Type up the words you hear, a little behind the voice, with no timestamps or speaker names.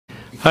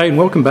Hey, and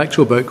welcome back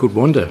to a boat called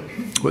Wanda.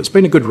 Well, it's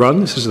been a good run.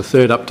 This is the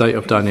third update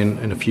I've done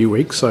in a few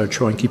weeks, so I'll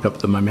try and keep up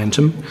the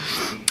momentum.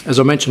 As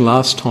I mentioned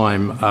last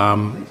time,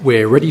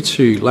 we're ready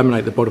to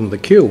laminate the bottom of the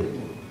keel.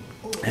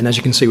 And as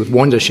you can see with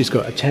Wanda, she's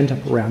got a tent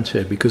up around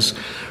her because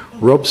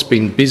Rob's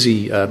been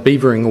busy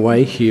beavering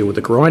away here with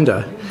a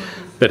grinder,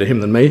 better him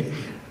than me,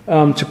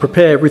 to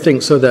prepare everything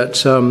so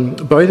that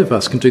both of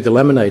us can do the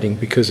laminating,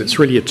 because it's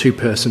really a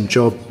two-person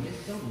job.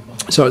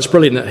 So it's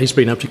brilliant that he's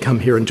been able to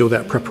come here and do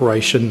that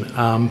preparation,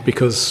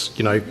 because,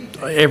 you know,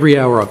 every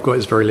hour I've got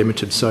is very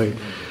limited, so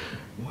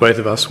both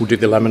of us will do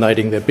the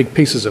laminating. They're big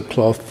pieces of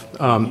cloth.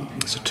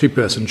 It's a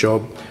two-person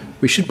job.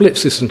 We should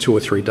blitz this in 2 or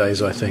 3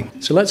 days, I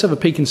think. So let's have a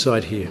peek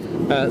inside here.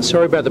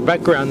 Sorry about the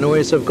background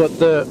noise. I've got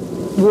the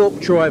warp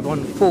drive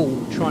on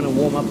full, trying to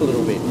warm up a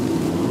little bit.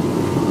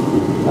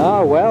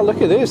 Oh, wow,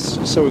 look at this.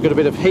 So we've got a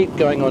bit of heat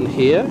going on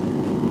here.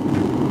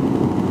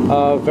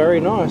 Very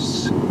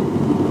nice.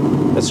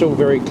 It's all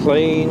very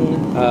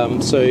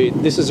clean. So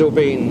this has all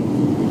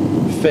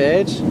been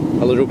fed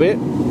a little bit.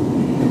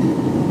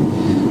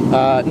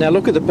 Now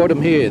look at the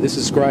bottom here. This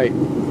is great.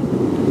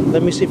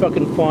 Let me see if I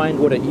can find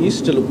what it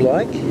used to look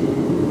like.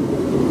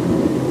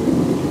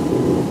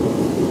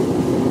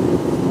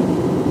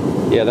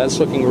 Yeah, that's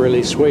looking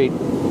really sweet.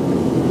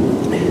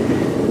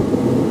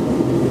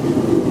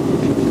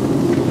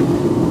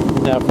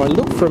 Now if I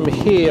look from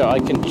here, I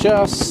can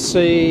just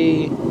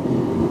see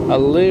a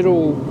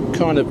little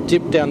kind of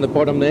dip down the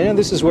bottom there.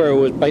 This is where it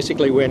was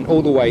basically went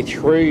all the way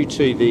through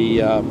to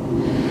the,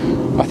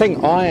 I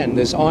think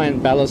there's iron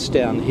ballast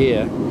down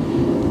here.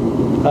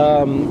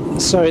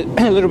 So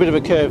a little bit of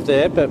a curve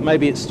there, but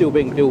maybe it's still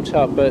being built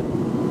up, but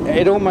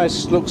it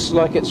almost looks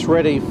like it's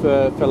ready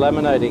for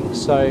laminating.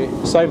 So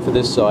same for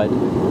this side.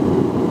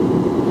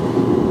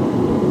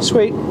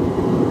 Sweet.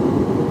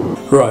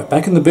 Right,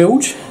 back in the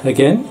bilge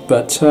again,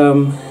 but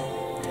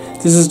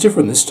this is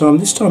different this time.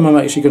 This time I'm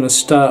actually going to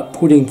start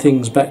putting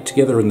things back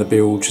together in the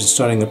bilge and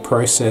starting the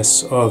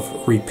process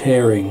of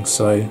repairing.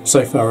 So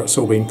far it's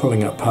all been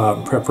pulling it apart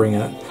and prepping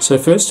it. So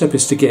first step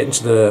is to get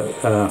into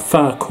the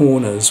far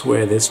corners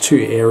where there's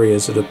 2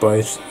 areas that are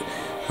both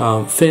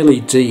fairly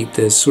deep.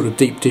 There's sort of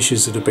deep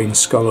dishes that have been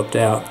scalloped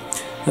out.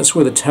 That's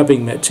where the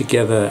tabbing met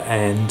together,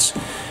 and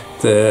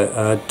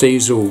the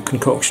diesel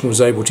concoction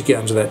was able to get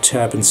under that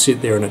tab and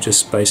sit there, and it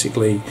just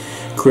basically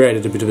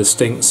created a bit of a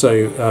stink.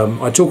 So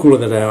I took all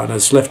of that out, and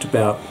it's left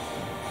about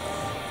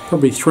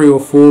probably 3 or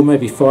 4,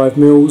 maybe 5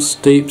 mils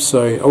deep.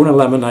 So I want to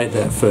laminate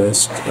that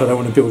first. I don't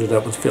want to build it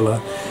up with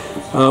filler,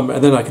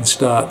 and then I can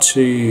start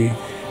to,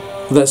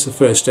 well, that's the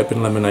first step in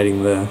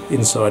laminating the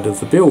inside of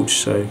the bilge.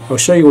 So I'll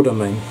show you what I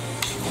mean.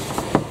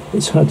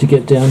 It's hard to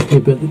get down here,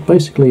 but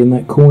basically in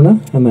that corner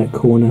and that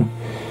corner.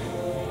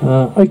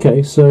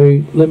 Okay,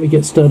 so let me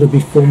get started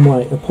before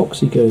my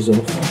epoxy goes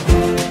off.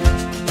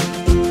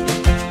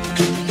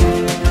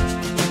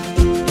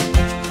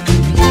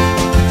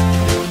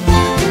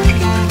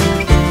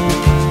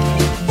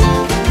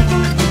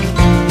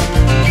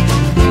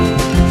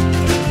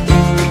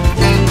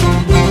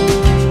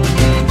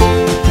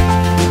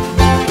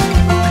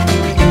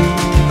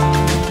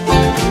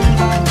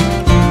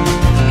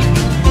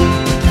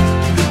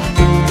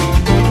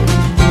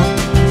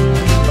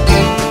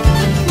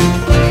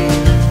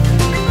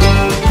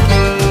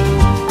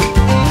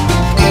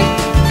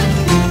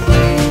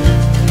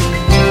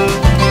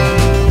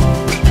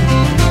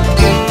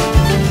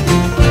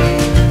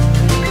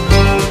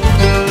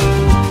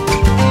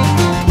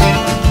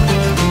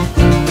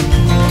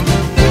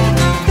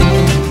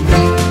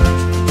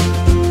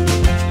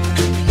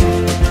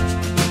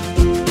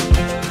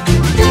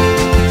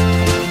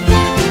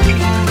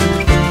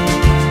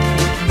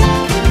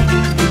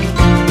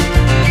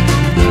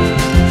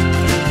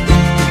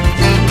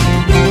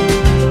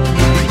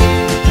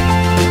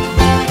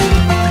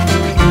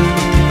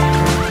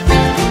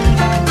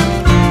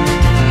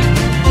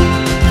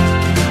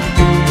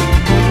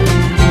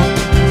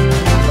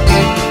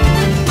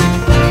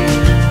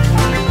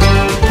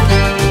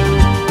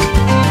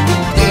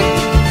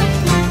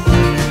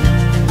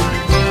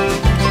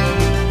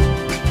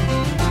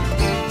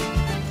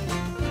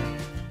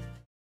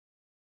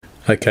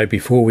 Okay,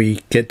 before we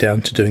get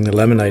down to doing the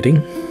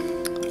laminating,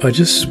 I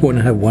just want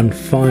to have one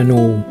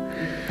final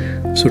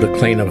sort of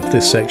clean up of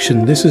this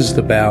section. This is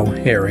the bow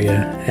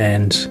area,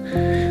 and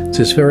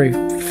this very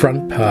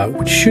front part,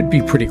 which should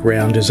be pretty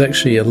round, is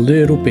actually a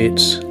little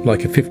bit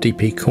like a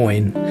 50p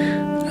coin.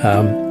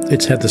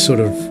 It's had the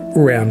sort of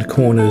round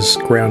corners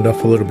ground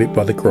off a little bit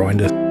by the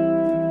grinder.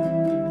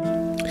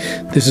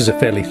 This is a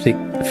fairly thick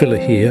filler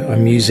here.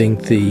 I'm using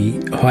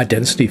the high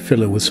density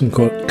filler with some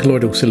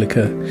colloidal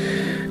silica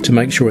to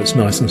make sure it's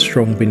nice and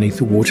strong beneath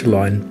the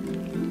waterline,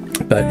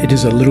 but it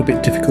is a little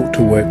bit difficult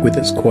to work with.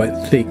 It's quite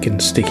thick and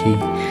sticky,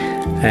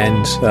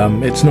 and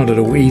it's not at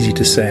all easy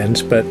to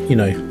sand, but you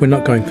know, we're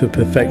not going for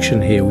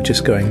perfection here. We're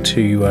just going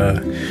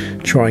to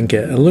try and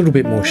get a little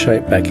bit more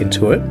shape back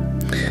into it,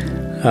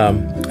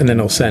 and then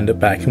I'll sand it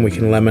back and we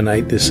can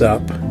laminate this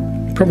up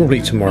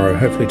probably tomorrow,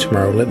 hopefully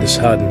tomorrow. Let this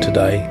harden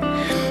today.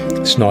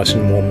 It's nice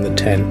and warm in the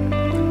tent.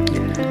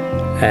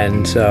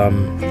 And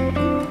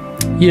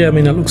yeah, I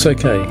mean, it looks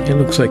okay. It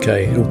looks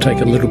okay. It'll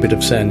take a little bit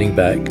of sanding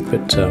back,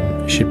 but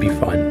it should be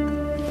fine.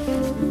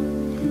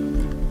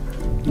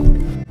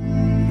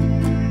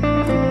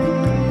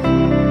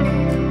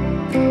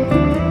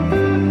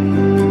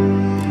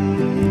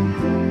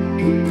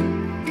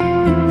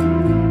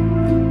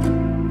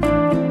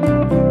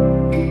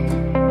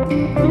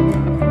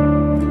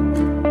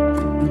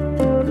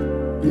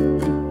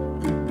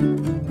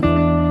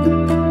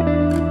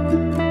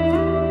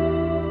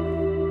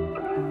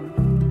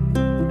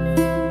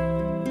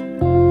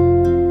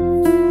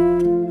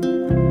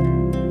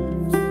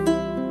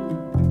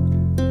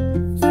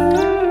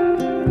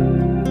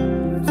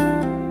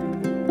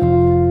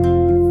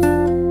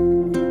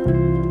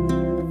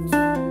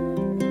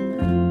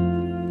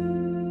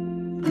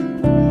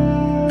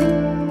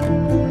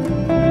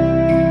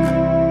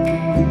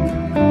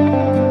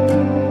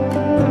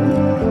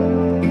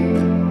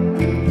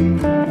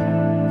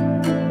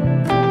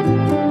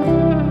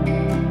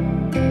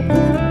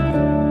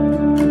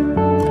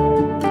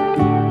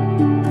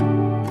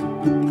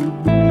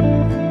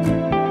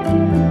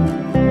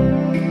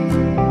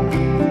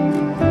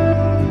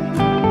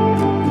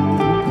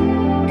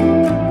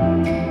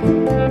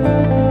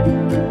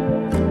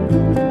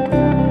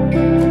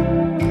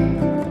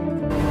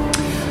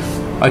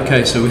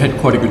 Okay, so we had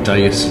quite a good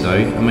day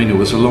yesterday. I mean, it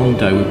was a long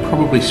day. We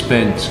probably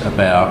spent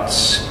about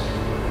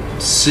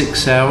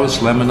 6 hours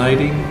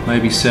laminating,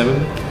 maybe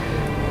 7.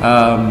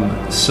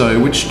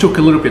 Which took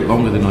a little bit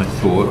longer than I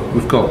thought.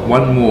 We've got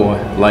one more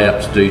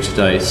layup to do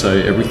today, so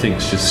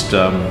everything's just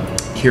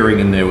curing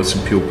in there with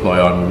some peel ply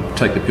on. We'll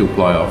take the peel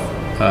ply off.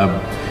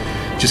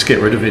 Just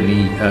get rid of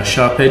any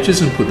sharp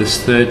edges and put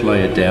this third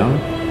layer down.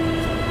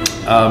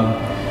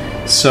 I'm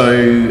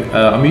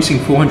using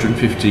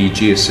 450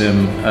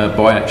 GSM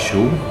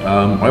biaxial.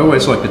 I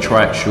always like the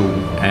triaxial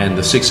and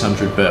the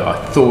 600, but I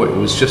thought it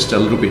was just a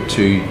little bit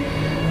too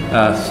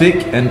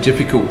thick and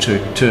difficult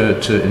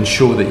to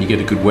ensure that you get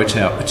a good wet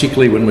out,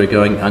 particularly when we're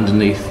going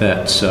underneath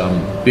that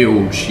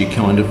bilge. You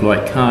kind of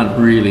like can't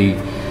really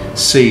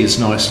see as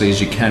nicely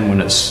as you can when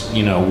it's,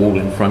 you know, a wall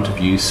in front of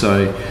you.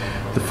 So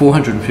the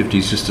 450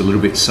 is just a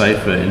little bit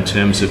safer in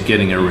terms of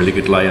getting a really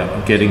good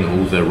layup, getting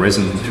all the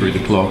resin through the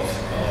cloth.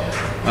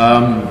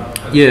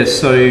 Yeah,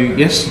 so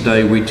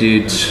yesterday we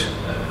did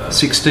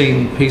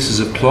 16 pieces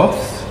of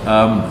cloth.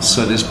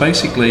 So there's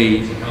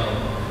basically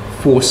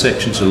 4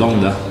 sections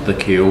along the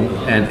keel,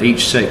 and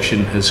each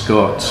section has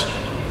got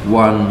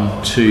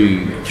 1,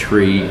 2,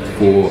 3,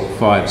 4,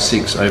 5,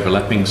 6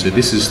 overlapping. So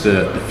this is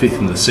the 5th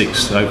and the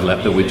 6th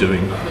overlap that we're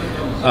doing.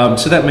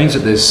 So that means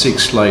that there's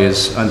 6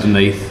 layers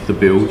underneath the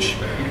bilge,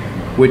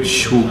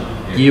 which will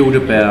yield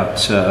about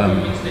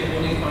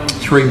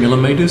 3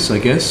 millimeters, I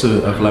guess,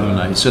 of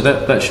laminate. So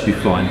that should be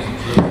fine.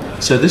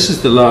 So this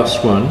is the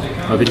last one.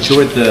 I've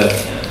enjoyed the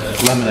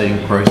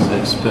laminating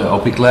process, but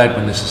I'll be glad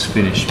when this is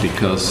finished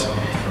because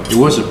it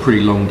was a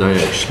pretty long day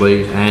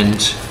actually. And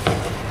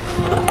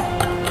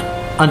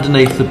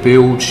underneath the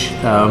bilge,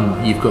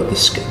 you've got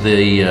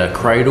the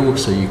cradle,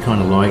 so you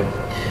kind of like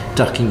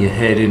ducking your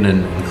head in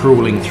and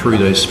crawling through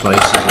those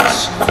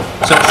spaces.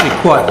 It's actually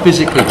quite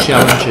physically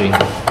challenging.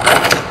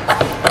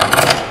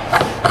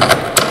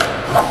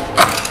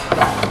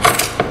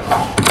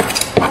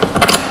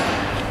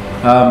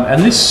 And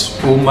this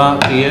will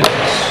mark the end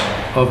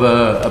of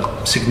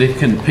a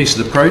significant piece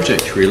of the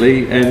project,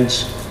 really. And,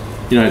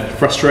 you know,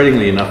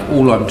 frustratingly enough,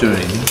 all I'm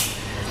doing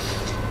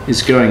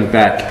is going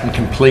back and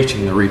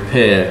completing the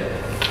repair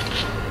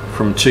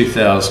from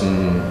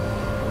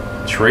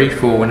 2003,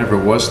 4, whenever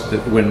it was,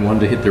 when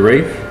Wanda hit the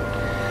reef.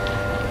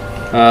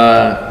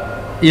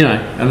 You know,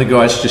 and the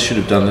guys just should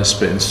have done this,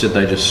 but instead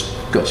they just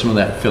got some of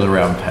that filler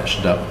out and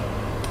patched it up.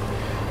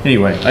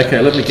 Anyway,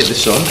 okay, let me get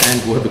this on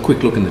and we'll have a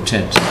quick look in the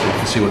tent so we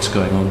can see what's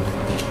going on.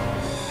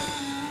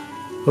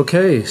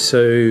 Okay,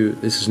 so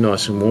this is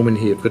nice and warm in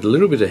here. I've got a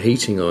little bit of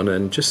heating on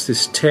and just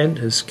this tent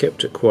has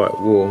kept it quite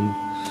warm.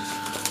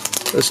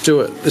 Let's do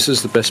it. This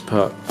is the best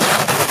part.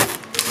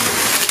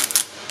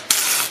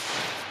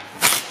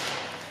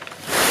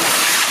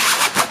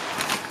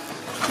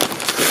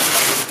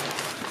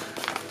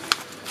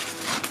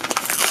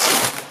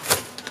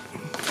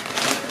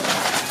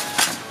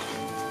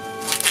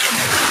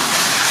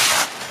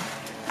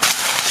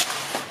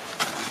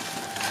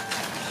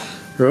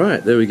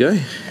 Right, there we go. A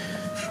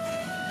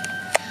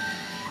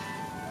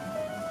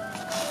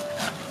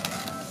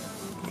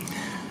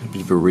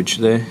bit of a ridge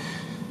there.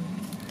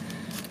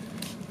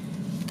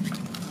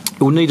 It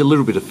will need a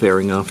little bit of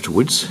fairing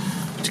afterwards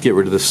to get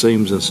rid of the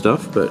seams and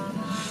stuff, but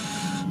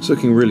it's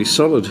looking really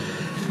solid.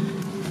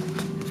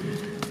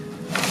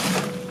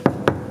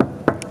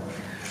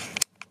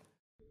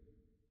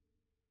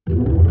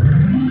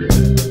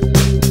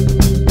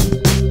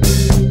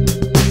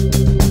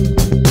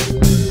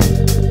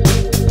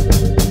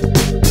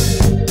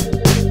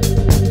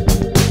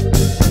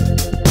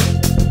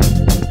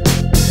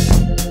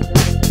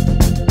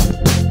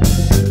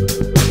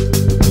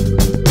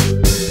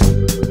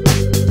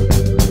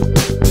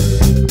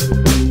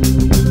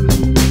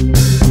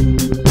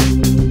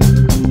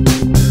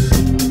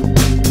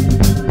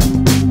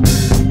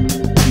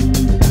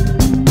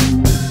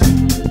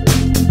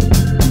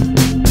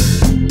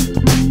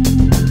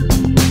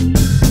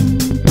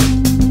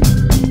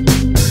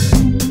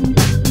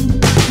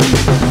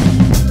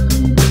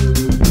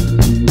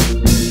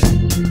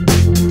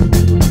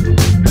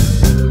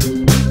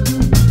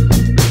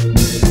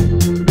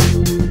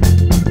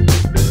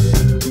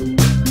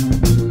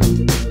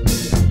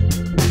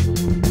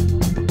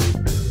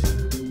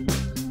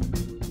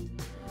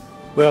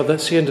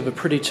 that's the end of a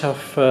pretty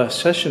tough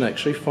session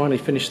actually. Finally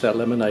finished that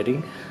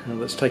laminating.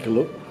 Let's take a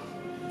look.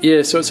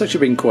 Yeah, so it's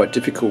actually been quite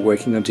difficult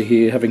working under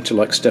here, having to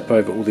like step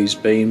over all these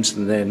beams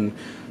and then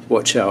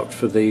watch out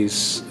for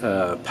these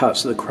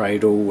parts of the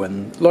cradle,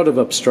 and a lot of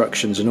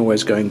obstructions and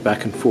always going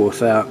back and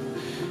forth out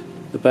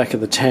the back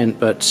of the tent,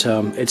 but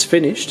it's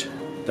finished.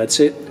 That's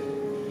it.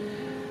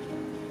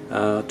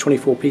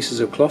 24 pieces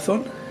of cloth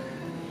on.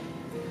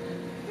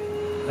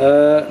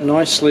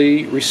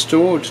 Nicely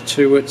restored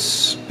to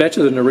its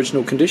better than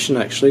original condition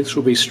actually. This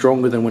will be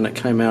stronger than when it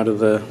came out of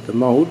the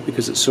mould,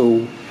 because it's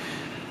all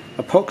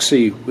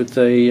epoxy with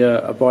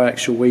a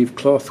biaxial weave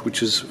cloth,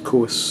 which is of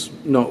course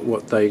not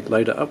what they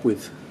laid it up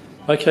with.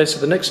 Okay, so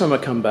the next time I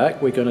come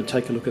back we're going to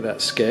take a look at that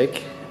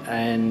skeg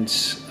and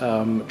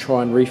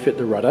try and refit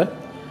the rudder,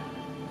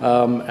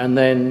 and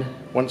then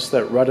once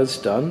that rudder's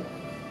done,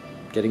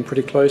 getting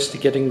pretty close to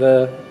getting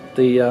the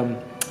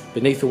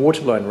beneath the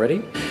waterline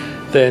ready,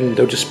 then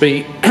there'll just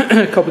be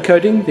copper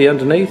coating the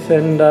underneath,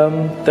 and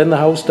then the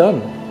hull's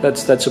done.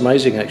 That's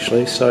amazing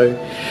actually. So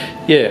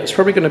yeah, it's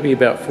probably going to be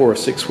about 4 or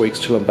 6 weeks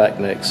till I'm back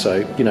next,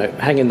 so you know,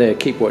 hang in there,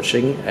 keep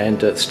watching,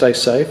 and stay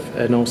safe,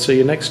 and I'll see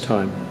you next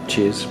time.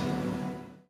 Cheers.